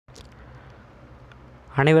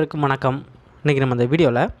அனைவருக்கும் வணக்கம். இன்றைக்கி நம்ம இந்த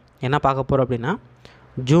வீடியோவில் என்ன பார்க்க போகிறோம் அப்படின்னா,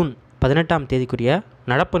 ஜூன் 18ஆம் தேதிக்குரிய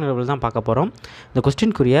நடப்பு நிகழ்வுகள் தான் பார்க்க போகிறோம். இந்த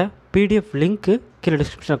கொஸ்டின்குரிய பிடிஎஃப் லிங்க்கு கீழே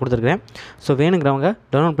டிஸ்கிரிப்ஷனில் கொடுத்துருக்குறேன். ஸோ வேணுங்கிறவங்க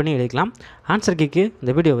டவுன்லோட் பண்ணி எழுதிக்கலாம். ஆன்சர் கீக்கு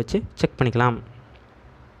இந்த வீடியோ வச்சு செக் பண்ணிக்கலாம்.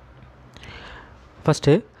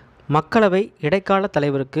 ஃபஸ்ட்டு, மக்களவை இடைக்கால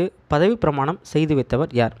தலைவருக்கு பதவி பிரமாணம் செய்து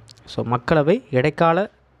வைத்தவர் யார்? ஸோ மக்களவை இடைக்கால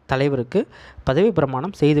தலைவருக்கு பதவி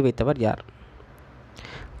பிரமாணம் செய்து வைத்தவர் யார்?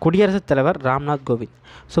 குடியரசுத் தலைவர் ராம்நாத் கோவிந்த்.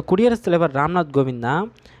 ஸோ குடியரசுத் தலைவர் ராம்நாத் கோவிந்த் தான்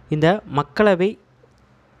இந்த மக்களவை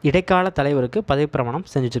இடைக்கால தலைவருக்கு பதவி பிரமாணம்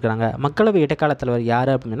செஞ்சு வச்சுருக்காங்க. மக்களவை இடைக்கால தலைவர்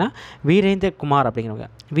யார் அப்படின்னா வீரேந்திர குமார் அப்படிங்கிறவங்க.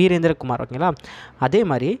 வீரேந்திர குமார், ஓகேங்களா. அதே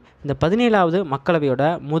மாதிரி இந்த 17வது மக்களவையோட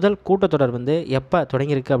முதல் கூட்டத்தொடர் எப்போ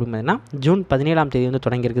தொடங்கியிருக்கு அப்படின்னா ஜூன் 17ஆம் தேதி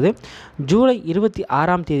தொடங்கியிருக்குது. ஜூலை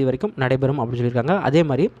 26ஆம் தேதி வரைக்கும் நடைபெறும் அப்படின்னு சொல்லியிருக்காங்க. அதே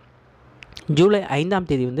மாதிரி ஜூலை 5ஆம்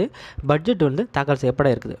தேதி பட்ஜெட் தாக்கல் செய்யப்பட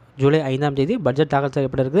இருக்குது. ஜூலை 5ஆம் தேதி பட்ஜெட் தாக்கல்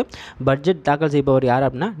செய்யப்பட இருக்குது. பட்ஜெட் தாக்கல் செய்பவர் யார்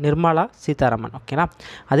அப்படின்னா நிர்மலா சீதாராமன், ஓகேங்களா.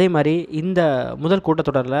 அதே மாதிரி இந்த முதல்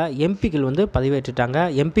கூட்டத்தொடரில் எம்பிக்கள் பதவியேற்றுட்டாங்க.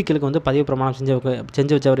 எம்பிக்களுக்கு பதவி பிரமாணம்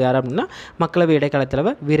செஞ்சு வச்சவர் யார் அப்படின்னா மக்களவை இடைக்கால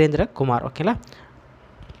தலைவர் வீரேந்திர குமார், ஓகேங்களா.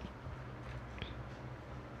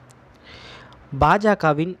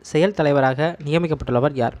 பாஜகவின் செயல் தலைவராக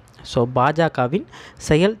நியமிக்கப்பட்டுள்ளவர் யார்? ஸோ பாஜகவின்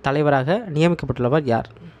செயல் தலைவராக நியமிக்கப்பட்டுள்ளவர் யார்?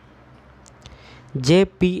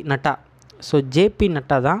 JP Nadda. So JP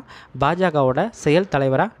Nadda தான் பாஜகவோட செயல்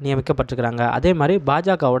தலைவராக நியமிக்கப்பட்டிருக்கிறாங்க. அதே மாதிரி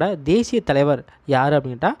பாஜகவோட தேசிய தலைவர் யார்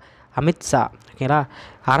அப்படின்ட்டா அமித்ஷா, ஓகேங்களா.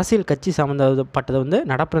 அரசியல் கட்சி சம்மந்தப்பட்டதை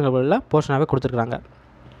நடப்பு நிகழ்வுகளில் போர்ஷனாகவே கொடுத்துருக்குறாங்க.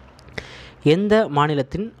 எந்த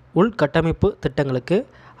மாநிலத்தின் உள்கட்டமைப்பு திட்டங்களுக்கு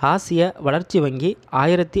ஆசிய வளர்ச்சி வங்கி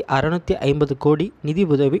 1650 கோடி நிதி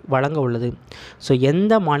உதவி வழங்க உள்ளது? ஸோ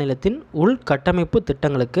எந்த மாநிலத்தின் உள்கட்டமைப்பு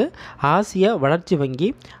திட்டங்களுக்கு ஆசிய வளர்ச்சி வங்கி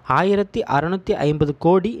 1650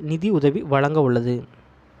 கோடி நிதி உதவி வழங்க உள்ளது?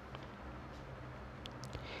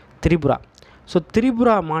 திரிபுரா. ஸோ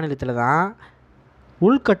திரிபுரா மாநிலத்தில் தான்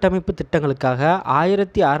உள்கட்டமைப்பு திட்டங்களுக்காக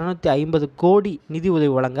 1650 கோடி நிதி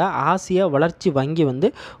உதவி வழங்க ஆசிய வளர்ச்சி வங்கி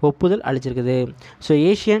ஒப்புதல் அளிச்சிருக்குது. ஸோ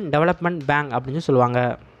ஏஷியன் டெவலப்மெண்ட் பேங்க் அப்படின்னு சொல்லுவாங்க.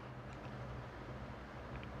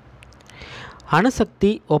 அணுசக்தி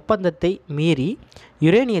ஒப்பந்தத்தை மீறி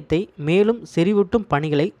யுரேனியத்தை மேலும் செறிவூட்டும்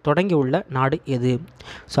பணிகளை தொடங்கியுள்ள நாடு எது?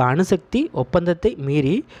 ஸோ அணுசக்தி ஒப்பந்தத்தை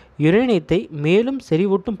மீறி யுரேனியத்தை மேலும்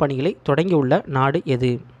செறிவூட்டும் பணிகளை தொடங்கியுள்ள நாடு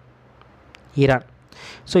எது? ஈரான்.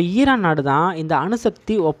 ஸோ ஈரான் நாடு தான் இந்த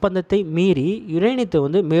அணுசக்தி ஒப்பந்தத்தை மீறி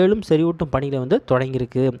யுரேனியத்தை மேலும் செறிவூட்டும் பணிகளை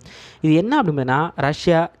தொடங்கியிருக்கு. இது என்ன அப்படின்னா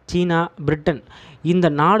ரஷ்யா, சீனா, பிரிட்டன் இந்த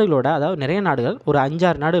நாடுகளோட, அதாவது நிறைய நாடுகள், ஒரு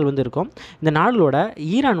 5-6 நாடுகள் இருக்கும். இந்த நாடுகளோட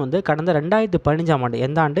ஈரான் கடந்த 2015ஆம் ஆண்டு,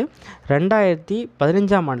 எந்த ஆண்டு?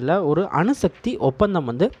 2015ஆம் ஆண்டில் ஒரு அணுசக்தி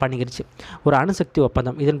ஒப்பந்தம் பண்ணிக்கிடுச்சு. ஒரு அணுசக்தி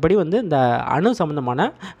ஒப்பந்தம். இதன்படி இந்த அணு சம்பந்தமான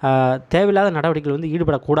தேவையில்லாத நடவடிக்கைகள்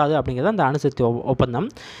ஈடுபடக்கூடாது அப்படிங்கிறது அந்த அணுசக்தி ஒப்பந்தம்.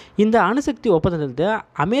 இந்த அணுசக்தி ஒப்பந்தத்தை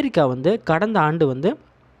அமெரிக்கா கடந்த ஆண்டு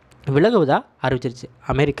விலகுவதாக அறிவிச்சிருச்சு.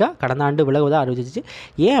 அமெரிக்கா கடந்த ஆண்டு விலகுவதாக அறிவிச்சிருச்சு.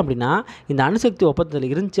 ஏன் அப்படின்னா இந்த அணுசக்தி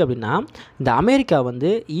ஒப்பந்தத்தில் இருந்துச்சு அப்படின்னா இந்த அமெரிக்கா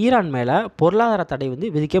ஈரான் மேலே பொருளாதார தடை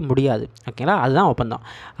விதிக்க முடியாது, ஓகேங்களா. அதுதான் ஒப்பந்தம்.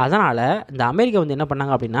 அதனால் இந்த அமெரிக்கா என்ன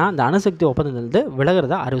பண்ணாங்க அப்படின்னா இந்த அணுசக்தி ஒப்பந்தத்திலிருந்து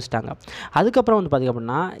விலகிறதா அறிவிச்சிட்டாங்க. அதுக்கப்புறம் பார்த்திங்க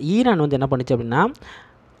அப்படின்னா ஈரான் என்ன பண்ணுச்சு அப்படின்னா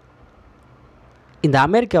இந்த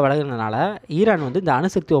அமெரிக்கா விலகிறதுனால ஈரான் இந்த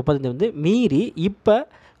அணுசக்தி ஒப்பந்தத்தை மீறி இப்போ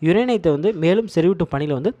யுரேனியத்தை மேலும் செறிவூட்டும்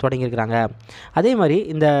பணியில் தொடங்கியிருக்கிறாங்க. அதே மாதிரி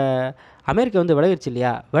இந்த அமெரிக்கா விலகிருச்சு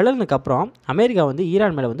இல்லையா, விலகினதுக்கப்புறம் அமெரிக்கா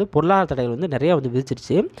ஈரான் மேலே பொருளாதார தடைகள் நிறையா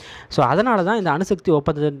விதிச்சிருச்சு. ஸோ அதனால தான் இந்த அணுசக்தி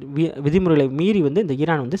ஒப்பந்த விதிமுறைகளை மீறி இந்த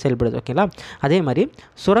ஈரான் செயல்படுது, ஓகேங்களா. அதே மாதிரி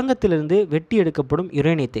சுரங்கத்திலிருந்து வெட்டி எடுக்கப்படும்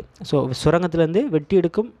யுரேனியத்தை, ஸோ சுரங்கத்திலிருந்து வெட்டி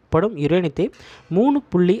எடுக்கப்படும் யுரேனியத்தை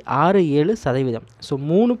 3.67%, ஸோ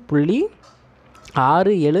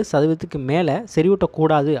 3.67% மேலே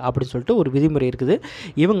செறிவூட்டக்கூடாது அப்படின்னு சொல்லிட்டு ஒரு விதிமுறை இருக்குது.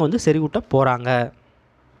 இவங்க செறிவூட்ட போகிறாங்க.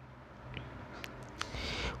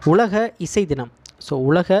 உலக இசை தினம். ஸோ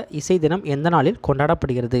உலக இசை தினம் எந்த நாளில்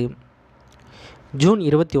கொண்டாடப்படுகிறது? ஜூன்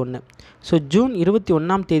 21. ஸோ ஜூன்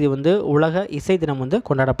 21ஆம் தேதி உலக இசை தினம்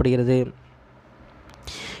கொண்டாடப்படுகிறது.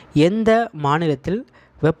 எந்த மாநிலத்தில்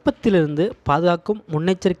வெப்பத்திலிருந்து பாதுகாக்கும்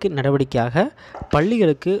முன்னெச்சரிக்கை நடவடிக்கையாக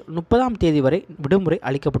பள்ளிகளுக்கு 30ஆம் தேதி வரை விடுமுறை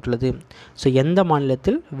அளிக்கப்பட்டுள்ளது? ஸோ எந்த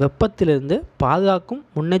மாநிலத்தில் வெப்பத்திலிருந்து பாதுகாக்கும்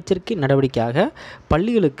முன்னெச்சரிக்கை நடவடிக்கையாக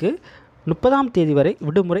பள்ளிகளுக்கு 30ஆம் தேதி வரை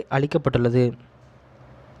விடுமுறை அளிக்கப்பட்டுள்ளது?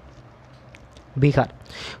 பீகார்.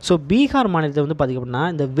 ஸோ பீகார் மாநிலத்தை வந்து பார்த்திங்க அப்படின்னா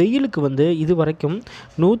இந்த வெயிலுக்கு வந்து இது வரைக்கும்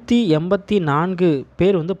 184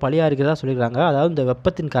 பேர் வந்து பலியாக இருக்கிறதா சொல்லியிருக்காங்க. அதாவது இந்த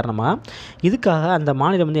வெப்பத்தின் காரணமாக. இதுக்காக அந்த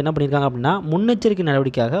மாநிலம் வந்து என்ன பண்ணியிருக்காங்க அப்படின்னா முன்னெச்சரிக்கை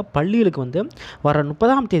நடவடிக்கையாக பள்ளிகளுக்கு வந்து வர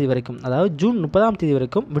 30ஆம் தேதி வரைக்கும், அதாவது ஜூன் 30ஆம் தேதி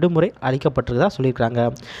வரைக்கும் விடுமுறை அளிக்கப்பட்டிருக்கிறதா சொல்லியிருக்காங்க.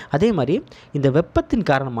 அதே மாதிரி இந்த வெப்பத்தின்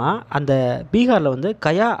காரணமாக அந்த பீகாரில் வந்து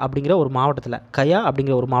கயா அப்படிங்கிற ஒரு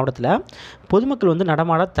மாவட்டத்தில் பொதுமக்கள் வந்து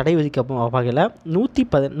நடமாட தடை விதிக்க வகையில்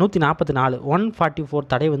 144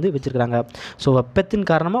 தடை வந்து வச்சுருக்காங்க. ஸோ வெப்பத்தின்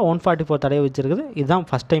காரணமாக 144 தடை வச்சுருக்குது. இதுதான்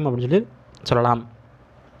ஃபஸ்ட் டைம் அப்படின்னு சொல்லி சொல்லலாம்.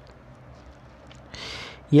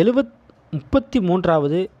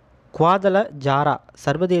 33வது குவாதலஜாரா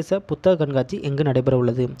சர்வதேச புத்தக கண்காட்சி எங்கு நடைபெற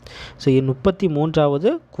உள்ளது? ஸோ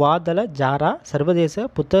 33வது குவாதலஜாரா சர்வதேச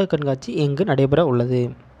புத்தக கண்காட்சி எங்கு நடைபெற உள்ளது?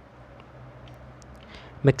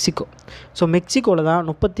 மெக்சிகோ. ஸோ மெக்சிகோவில் தான்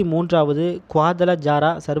 33வது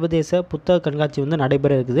குவாதலஜாரா சர்வதேச புத்தக கண்காட்சி வந்து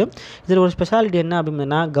நடைபெற இருக்குது. இதில் ஒரு ஸ்பெஷாலிட்டி என்ன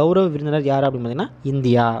அப்படின்னா கௌரவ விருந்தினர் யார் அப்படின்னு பார்த்தீங்கன்னா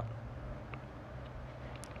இந்தியா.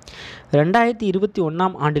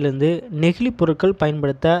 2021ஆம் ஆண்டிலிருந்து நெகிழி பொருட்கள்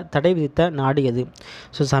பயன்படுத்த தடை விதித்த நாடு எது?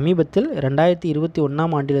 ஸோ சமீபத்தில்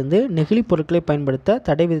 2021ஆம் ஆண்டிலிருந்து நெகிழி பொருட்களை பயன்படுத்த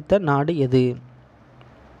தடை விதித்த நாடு எது?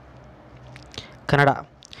 கனடா.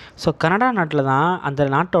 ஸோ கனடா நாட்டில் தான் அந்த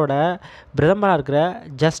நாட்டோட பிரதமராக இருக்கிற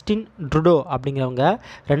ஜஸ்டின் ட்ருடோ அப்படிங்கிறவங்க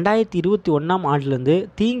 2021ஆம் ஆண்டிலிருந்து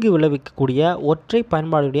தீங்கு விளைவிக்கக்கூடிய ஒற்றை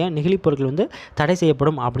பயன்பாடுடைய நெகிழி பொருட்கள் வந்து தடை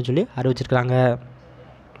செய்யப்படும் அப்படின்னு சொல்லி அறிவிச்சிருக்கிறாங்க.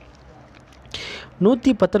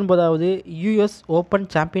 119வது யுஎஸ் ஓப்பன்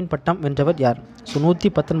சாம்பியன் பட்டம் வென்றவர் யார்? ஸோ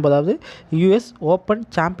 119வது யுஎஸ் ஓப்பன்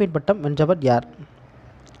சாம்பியன் பட்டம் வென்றவர் யார்?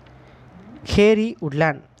 Carry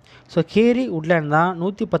Woodland. So carry Woodland தான்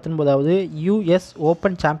 119வது யுஎஸ்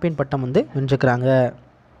ஓப்பன் சாம்பியன் பட்டம் வந்து வென்றிருக்கிறாங்க.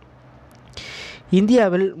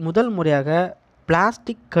 இந்தியாவில் முதல் முறையாக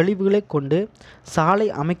பிளாஸ்டிக் கழிவுகளை கொண்டு சாலை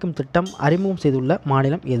அமைக்கும் திட்டம் அறிமுகம் செய்துள்ள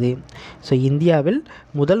மாநிலம் எது? ஸோ இந்தியாவில்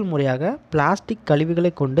முதல் முறையாக பிளாஸ்டிக்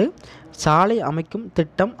கழிவுகளை கொண்டு சாலை அமைக்கும்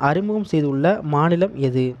திட்டம் அறிமுகம் செய்துள்ள மாநிலம்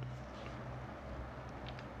எது?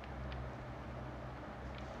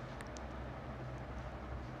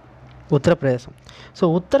 உத்தரப்பிரதேசம். ஸோ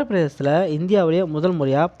உத்தரப்பிரதேசத்தில் இந்தியாவிலேயே முதல்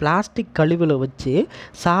முறையாக பிளாஸ்டிக் கழிவுகளை வச்சு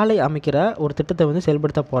சாலை அமைக்கிற ஒரு திட்டத்தை வந்து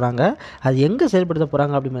செயல்படுத்த போகிறாங்க. அது எங்கே செயல்படுத்த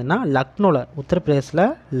போகிறாங்க அப்படின்னா லக்னோவில், உத்தரப்பிரதேசில்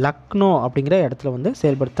லக்னோ அப்படிங்கிற இடத்துல வந்து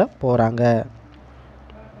செயல்படுத்த போகிறாங்க.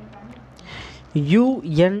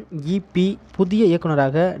 யுஎன்இபி புதிய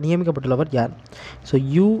இயக்குநராக நியமிக்கப்பட்டுள்ளவர் யார்? ஸோ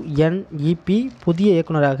யுஎன்இபி புதிய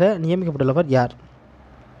இயக்குநராக நியமிக்கப்பட்டுள்ளவர் யார்?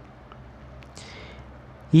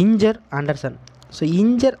 இஞ்சர் ஆண்டர்சன். ஸோ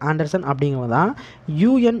இஞ்சர் ஆண்டர்சன் அப்படிங்கிறவங்க தான்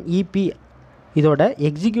யுஎன்இபி இதோட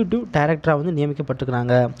எக்ஸிக்யூட்டிவ் டைரக்டராக வந்து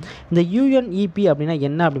நியமிக்கப்பட்டிருக்கிறாங்க. இந்த யுஎன்இபி அப்படின்னா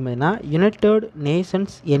என்ன அப்படின்னா யுனைடெட்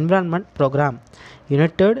நேஷன்ஸ் என்விரான்மெண்ட்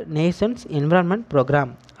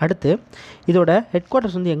ப்ரோக்ராம். அடுத்து இதோட ஹெட்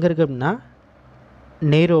குவார்ட்டர்ஸ் வந்து எங்கே இருக்குது அப்படின்னா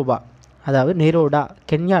நெய்ரோடா,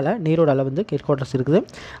 கென்யாவில் நெய்ரோடாவில் வந்து ஹெட் குவார்ட்டர்ஸ் இருக்குது.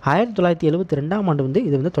 1972ஆம் ஆண்டு வந்து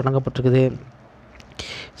இது வந்து தொடங்கப்பட்டிருக்குது.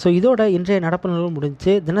 ஸோ இதோட இன்றைய நடப்பு நிகழ்வு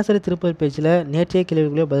முடிஞ்சு. தினசரி திருப்பதி பேஜில் நேற்றைய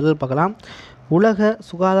கேள்விகளோ பதில்கள் பார்க்கலாம். உலக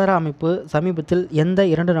சுகாதார அமைப்பு சமீபத்தில் எந்த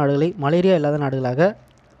 2 நாடுகளை மலேரியா இல்லாத நாடுகளாக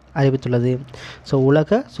அறிவித்துள்ளது? ஸோ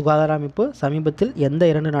உலக சுகாதார அமைப்பு சமீபத்தில் எந்த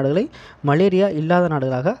 2 நாடுகளை மலேரியா இல்லாத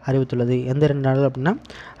நாடுகளாக அறிவித்துள்ளது? எந்த 2 நாடுகள் அப்படின்னா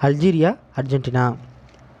அல்ஜீரியா, அர்ஜென்டினா.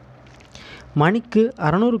 மணிக்கு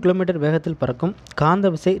 600 கிலோமீட்டர் வேகத்தில் பறக்கும் காந்த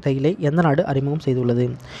விசை ரயிலை எந்த நாடு அறிமுகம் செய்துள்ளது?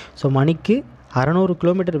 ஸோ மணிக்கு 600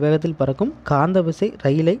 கிலோமீட்டர் வேகத்தில் பறக்கும் காந்த விசை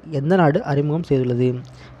ரயிலை எந்த நாடு அறிமுகம் செய்துள்ளது?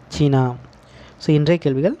 சீனா. ஸோ இன்றைய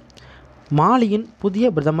கேள்விகள். மாலியின் புதிய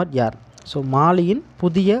பிரதமர் யார்? ஸோ மாலியின்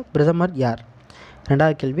புதிய பிரதமர் யார்?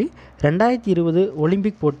 ரெண்டாவது கேள்வி. 2020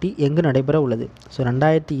 ஒலிம்பிக் போட்டி எங்கு நடைபெற உள்ளது? ஸோ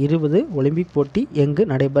 2020 ஒலிம்பிக் போட்டி எங்கு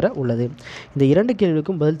நடைபெற உள்ளது? இந்த 2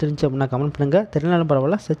 கேள்விக்கும் பதில் தெரிஞ்சு அப்படின்னா கமெண்ட் பண்ணுங்கள். தெரியலனாலும்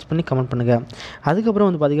பரவாயில்ல, சர்ச் பண்ணி கமெண்ட் பண்ணுங்கள். அதுக்கப்புறம்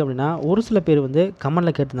வந்து பார்த்திங்க அப்படின்னா ஒரு சில பேர் வந்து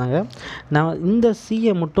கமெண்டில் கேட்டிருந்தாங்க, நான் இந்த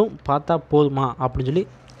சிஏ மட்டும் பார்த்தா போதுமா அப்படின்னு சொல்லி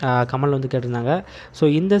கமெண்டில் வந்து கேட்டிருந்தாங்க. ஸோ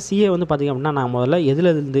இந்த சிஏ வந்து பார்த்திங்க அப்படின்னா நான் முதல்ல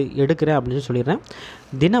எதிலிருந்து எடுக்கிறேன் அப்படின்னு சொல்லிடுறேன்.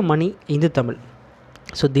 தினமணி, இந்து தமிழ்.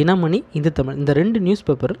 ஸோ தினமணி, இந்து தமிழ் இந்த 2 news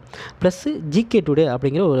paper plus GK today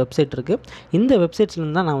அப்படிங்கிற ஒரு வெப்சைட் இருக்குது. இந்த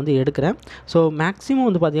வெப்சைட்ஸ்லேருந்து தான் நான் வந்து எடுக்கிறேன். ஸோ மேக்ஸிமம்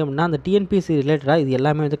வந்து பார்த்திங்க அப்படின்னா அந்த டிஎன்பிஎஸ்சி ரிலேட்டடாக இது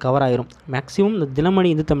எல்லாமே வந்து கவர் ஆயிரும். மேக்ஸிமம் இந்த தினமணி,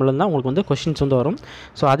 இந்து தமிழில் தான் உங்களுக்கு வந்து கொஷின்ஸ் வந்து வரும்.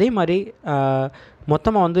 ஸோ அதே மாதிரி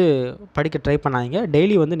மொத்தமாக வந்து படிக்க ட்ரை பண்ணாதீங்க.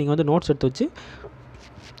 டெய்லி வந்து நீங்கள் வந்து நோட்ஸ் எடுத்து வச்சு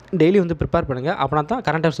டெய்லி வந்து ப்ரிப்பேர் பண்ணுங்கள். அப்படின்னா தான்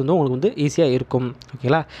கரண்ட் அஃபேர்ஸ் வந்து உங்களுக்கு வந்து ஈஸியாக இருக்கும்.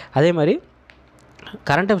 ஓகேங்களா? அதே மாதிரி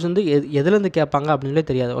கரண்ட் அஃபேர்ஸ் வந்து எதுலேருந்து கேட்பாங்க அப்படின்னே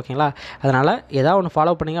தெரியாது. ஓகேங்களா? அதனால் ஏதாவது ஒன்று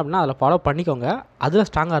ஃபாலோ பண்ணிங்க அப்படின்னா அதில் ஃபாலோ பண்ணிக்கோங்க. அதில்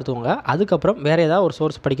ஸ்ட்ராங்காக இருந்துக்கோங்க. அதுக்கப்புறம் வேறு ஏதாவது ஒரு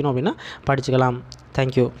சோர்ஸ் படிக்கணும் அப்படின்னா படிச்சுக்கலாம்.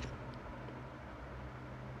 தேங்க்யூ.